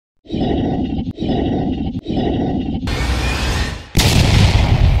Hey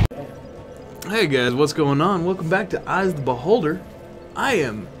guys, what's going on? Welcome back to Eyes the Beholder. I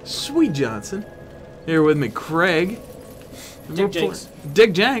am Sweet Johnson. Here with me, Craig. Dick Jenks.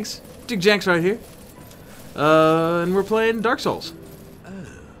 Dick Jenks. Dick Jenks right here. And we're playing Dark Souls.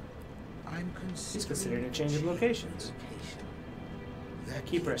 He's considering a change of locations. I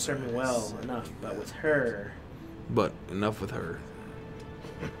keep her served me well enough, but with her... But enough with her.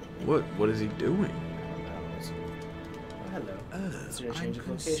 What is he doing? Hello. Consider a change of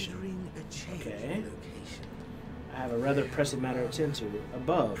location. Okay. I have a rather pressing matter to attend to.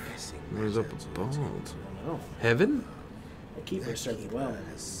 Above. What is up above? I don't know. Heaven? I keep her served me well,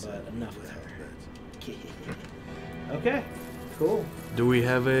 but enough with her. Okay. Cool. Do we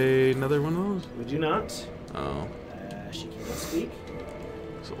have another one of those? We do not. Oh. She cannot speak.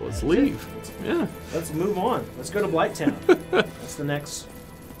 So let's leave. Yeah. Let's move on. Let's go to Blight Town. That's the next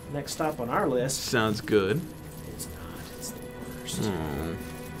stop on our list. Sounds good. It's not. It's the worst.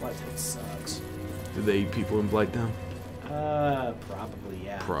 Blight Town sucks. Did they eat people in Blight Town? Probably,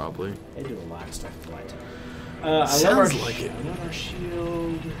 yeah. Probably. They do a lot of stuff in Blight Town. I Sounds love like it. I love our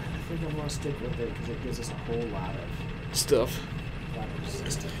shield. I think I'm gonna stick with it because it gives us a whole lot of Stuff.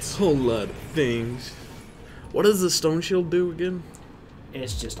 resistance. Whole lot of things. What does the stone shield do again?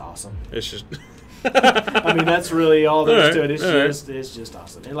 It's just awesome. It's just. I mean, that's really all there is to it. Alright. It's just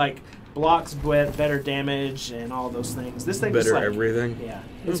awesome. It like blocks better damage and all those things. This thing Better just like everything? Yeah,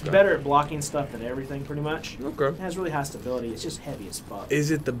 it's Okay. better at blocking stuff than everything, pretty much. Okay. It has really high stability. It's just heavy as fuck.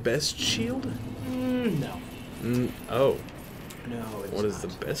 Is it the best shield? No. Oh. No. It's What is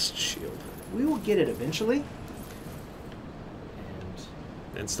not. the best shield? We will get it eventually.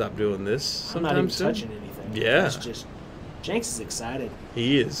 And stop doing this I'm not even sometime touching soon? anything. Yeah. It's just Jenks is excited.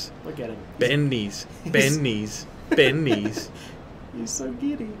 He is. Look at him. Bend knees. Bend knees. Bend knees. He's so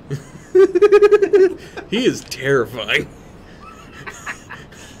giddy. He is terrifying.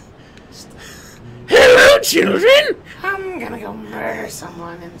 Hello, children! I'm gonna go murder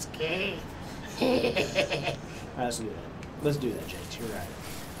someone in this cave. Alright, let's do that. Let's do that, Jenks. You're right.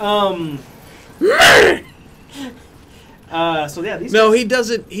 So yeah, these. No,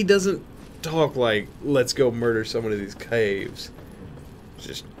 guys, he doesn't talk like, let's go murder someone in these caves. It's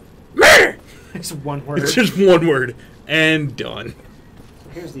just, murder! It's one word. It's just one word. And done. So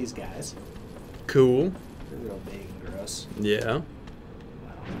here's these guys. Cool. They're real big and gross. Yeah.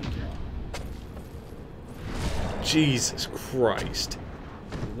 Jesus Christ.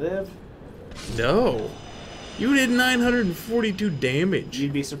 You live. No. You did 942 damage.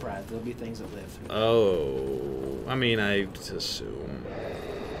 You'd be surprised. There'll be things that live. Oh. I mean, I assume.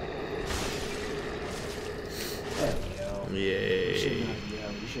 There we go. Yay. You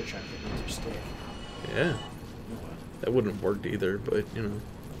should try to hit me with your stick. Yeah. Oh, well. That wouldn't have worked either, but, you know.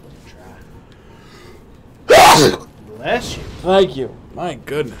 Try. Bless you. Thank you. My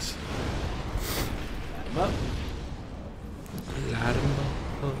goodness. Light 'em up. Light 'em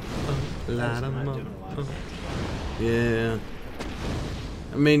up. Light 'em Not up. doing a lot. Yeah.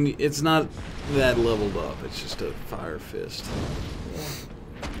 I mean, it's not that leveled up. It's just a fire fist.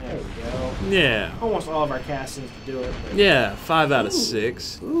 There we go. Yeah. Almost all of our castings to do it. But Yeah, 5 out of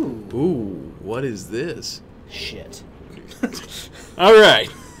 6. Ooh. Ooh, what is this? Shit. All right.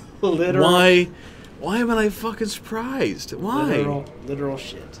 Literal. Why am I fucking surprised? Why? Literal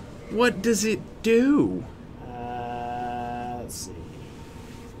shit. What does it do? Let's see.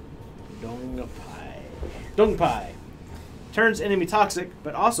 Dung Pie. Turns enemy toxic,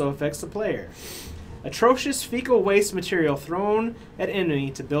 but also affects the player. Atrocious fecal waste material thrown at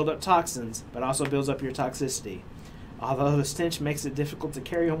enemy to build up toxins, but also builds up your toxicity. Although the stench makes it difficult to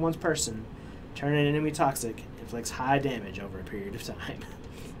carry on one's person, turn an enemy toxic inflicts high damage over a period of time.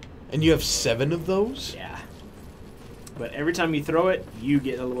 And you have 7 of those? Yeah. But every time you throw it, you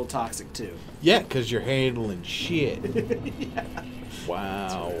get a little toxic too. Yeah, because you're handling shit. Yeah.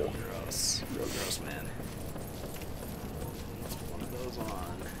 Wow. It's real gross. Real gross, man. Let's put one of those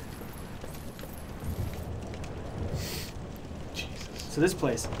on. Jesus. So this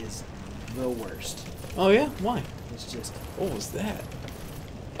place is the worst. Oh, yeah? Why? It's just... What was that?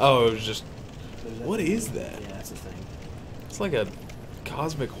 Oh, it was just... What thing. is that? Yeah, that's a thing. It's like a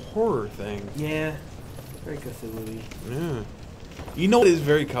cosmic horror thing. Yeah. Very Cthulhu-y. Yeah. You know what is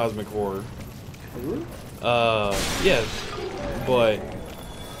very cosmic horror? Cthulhu? Yes. But,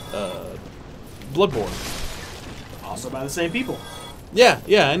 Bloodborne. Also by the same people. Yeah,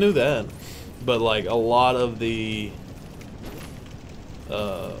 I knew that. But, like, a lot of the,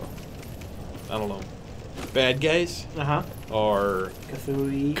 I don't know, bad guys Uh-huh. are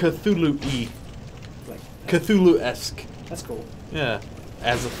Cthulhu-y. Cthulhu-y. Like, Cthulhu-esque. that's cool. Yeah.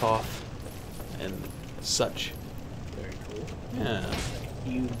 Azathoth and such. Very cool. Yeah.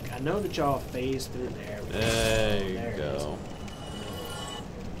 I know that y'all phase through there. There you There it go. is.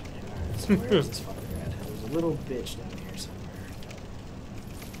 Alright, so where is this fucker at? There's a little bitch down here somewhere.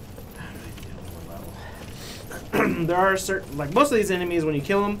 How do I get on the level? There are certain, like most of these enemies, when you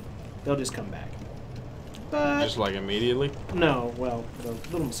kill them, they'll just come back. But Just like immediately? no, well, the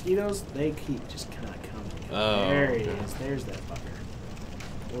little mosquitoes, they keep just kind of coming. Oh, there he okay. is. There's that fucker.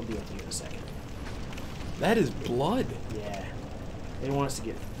 We'll deal with you in a second. That is blood. Yeah. They want us to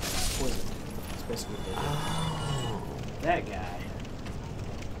get poisoned. That's basically what they do. Oh. That guy,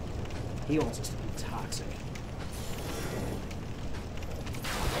 he wants us to be toxic.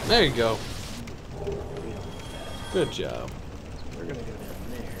 There you go. We don't want that. Good job. So we're going to go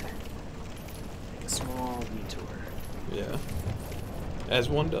down there. Make a small detour. Yeah. As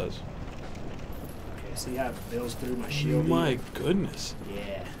one does. Okay, see how it builds through my shield? My goodness.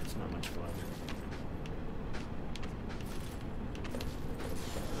 Yeah, it's not much fun.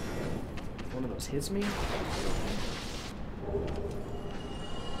 One of those hits me.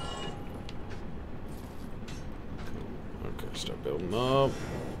 Okay, start building up.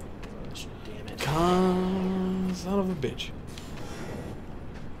 Gosh, damn it. Come, son of a bitch.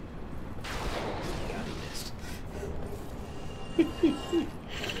 God, he missed.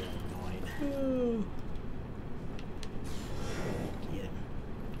 Annoying. Get him.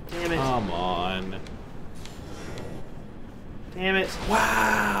 Damn it. Come on. Damn it.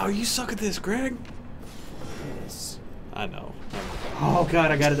 Wow, you suck at this, Greg. Yes. I know. Oh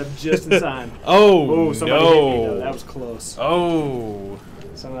god, I got it up just in time. Oh, Somebody hit me though. no. That was close. Oh.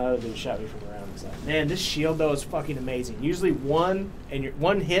 Some other dude shot me from around the side. Man, this shield though is fucking amazing. Usually one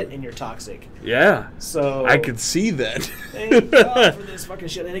hit and you're toxic. Yeah. So I could see that. thank God for this fucking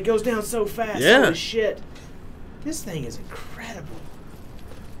shit, and it goes down so fast. Yeah. Holy shit! This thing is incredible.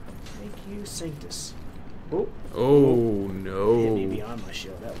 Thank you, Sanctus. Oh, Oh, hit me no. beyond my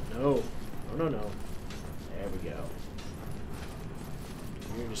shield. No. There we go.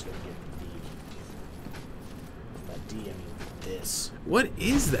 You're just gonna get D. By D, I mean this. What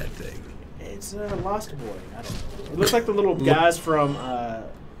is that thing? It's a Lost Boy. I don't know. It looks like the little guys from the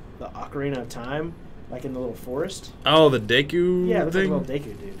Ocarina of Time, like in the little forest. Oh, the Deku Yeah, it looks like a thing? little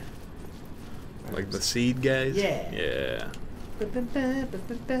Deku dude. Like the seed guys? Yeah. Yeah.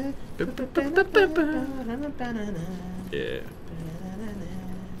 Yeah.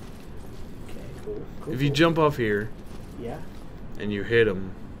 Okay, cool. If you jump off here Yeah. and you hit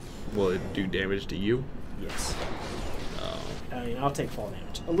him, will it do damage to you? Yes. Oh. I mean, I'll take fall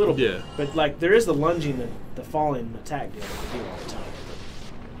damage a little bit. Yeah. But like, there is the lunging, the falling attack deal that we do all the time.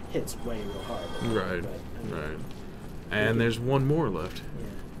 It hits way real hard. Right. But, I mean, Right. And there's one more left.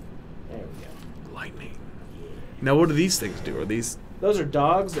 Yeah. There we go. Lightning. Yeah. Now, what do these things do? Are these... Those are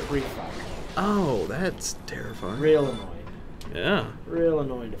dogs that breathe fire. Oh, that's terrifying. Real annoying. Yeah. Real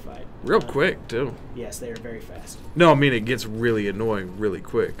annoying to fight. Real quick, too. Yes, they are very fast. No, I mean, it gets really annoying really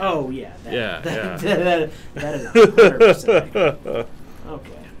quick. Oh, yeah. Yeah, That is 100% accurate.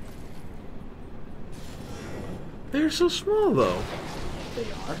 Okay. They're so small, though. They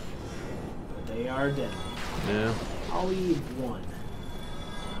are. But they are deadly. Yeah. I'll leave one.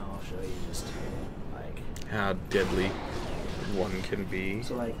 I'll show you just, like... How deadly one can be.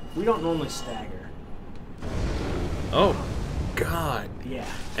 So, like, we don't normally stagger. Oh, God. Yeah.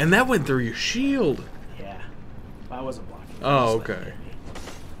 And that went through your shield. Yeah. I wasn't blocking. Oh, Just let okay. it hit me.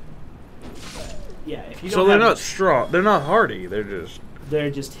 But, yeah, if you don't So they're have not it, strong. They're not hardy. They're just...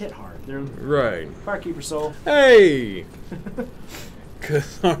 they're just hit hard. They're Right. Firekeeper Soul. Hey!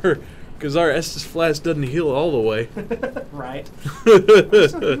 Because our Estus Flask doesn't heal all the way. Right. We're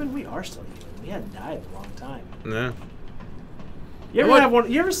still human. We are still human. We hadn't died in a long time. Yeah. You ever What? have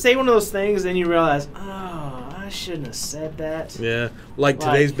one? You ever say one of those things and you realize, oh, I shouldn't have said that. Yeah. Like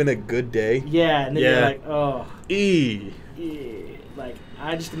today's been a good day. Yeah, and then Yeah. you're like, oh, E. yeah. Like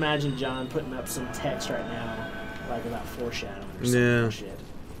I just imagine John putting up some text right now, like about foreshadowing or some Yeah. shit.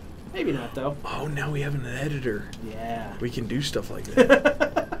 Maybe not though. Oh, now we have an editor. Yeah. We can do stuff like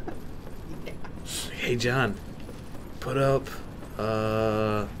that. Hey, John. Put up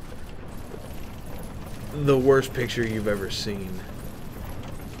the worst picture you've ever seen.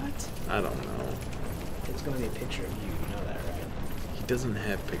 What? I don't know. It's gonna be a picture of you. You know that, right? He doesn't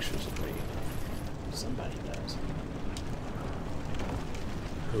have pictures of me. Somebody does.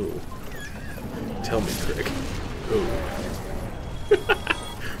 Who? Tell me, Craig. Who? I don't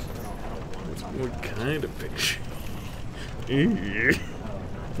want to talk What about it. kind of picture? Oh,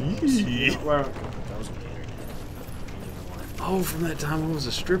 not those. Yeah. We're not gonna put those on the internet anymore. Oh, from that time I was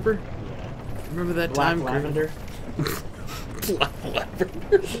a stripper? Yeah. Remember that Black time, Craig? lavender. Black leopard.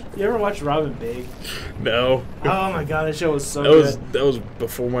 You ever watch Robin Big? No. Oh my god, that show was so good. That was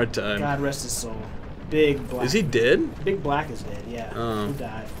before my time. God rest his soul. Big Black. Is he dead? Big Black is dead, yeah. Oh. He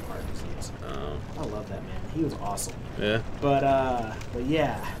died from heart disease. Oh. I love that man. He was awesome. Yeah. But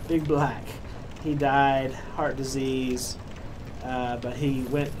yeah, Big Black. He died, heart disease. But he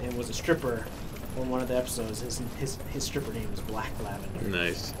went and was a stripper on one of the episodes. His stripper name was Black Lavender.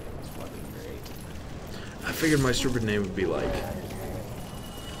 Nice. It was fucking great. I figured my stripper name would be like.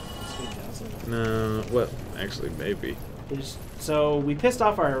 Sweet Johnson. No. Well, actually, maybe. So we pissed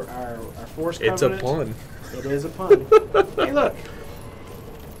off our Force Covenant. It's a pun. It is a pun. Hey, look.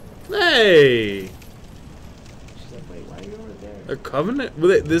 Hey. She's like, wait, why are you over there? A covenant?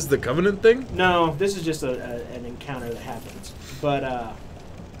 This is the covenant thing? No, this is just an encounter that happens. But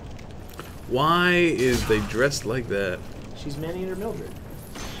Why is they dressed like that? she's Man-Eater Mildred.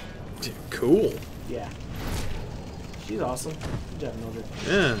 Cool. Yeah. She's awesome. Good job, Mildred.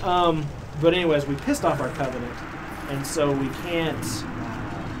 Yeah. But anyways, we pissed off our covenant, and so we can't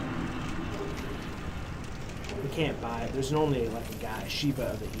buy. There's only like a guy, Shiva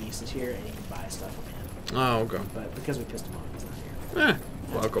of the East, is here, and you can buy stuff from him. Oh, okay. But because we pissed him off, he's not here.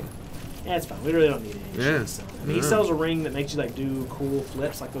 Welcome. Yeah, it's fine. We really don't need any. Yeah. Shit, so. I mean, he sells a ring that makes you like do cool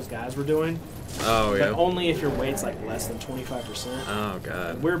flips like those guys were doing. Oh, yeah. But only if your weight's like less than 25%. Oh,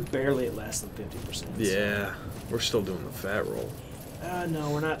 God. We're barely at less than 50%. Yeah. We're still doing the fat roll. No,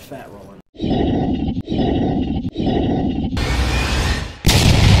 we're not fat rolling.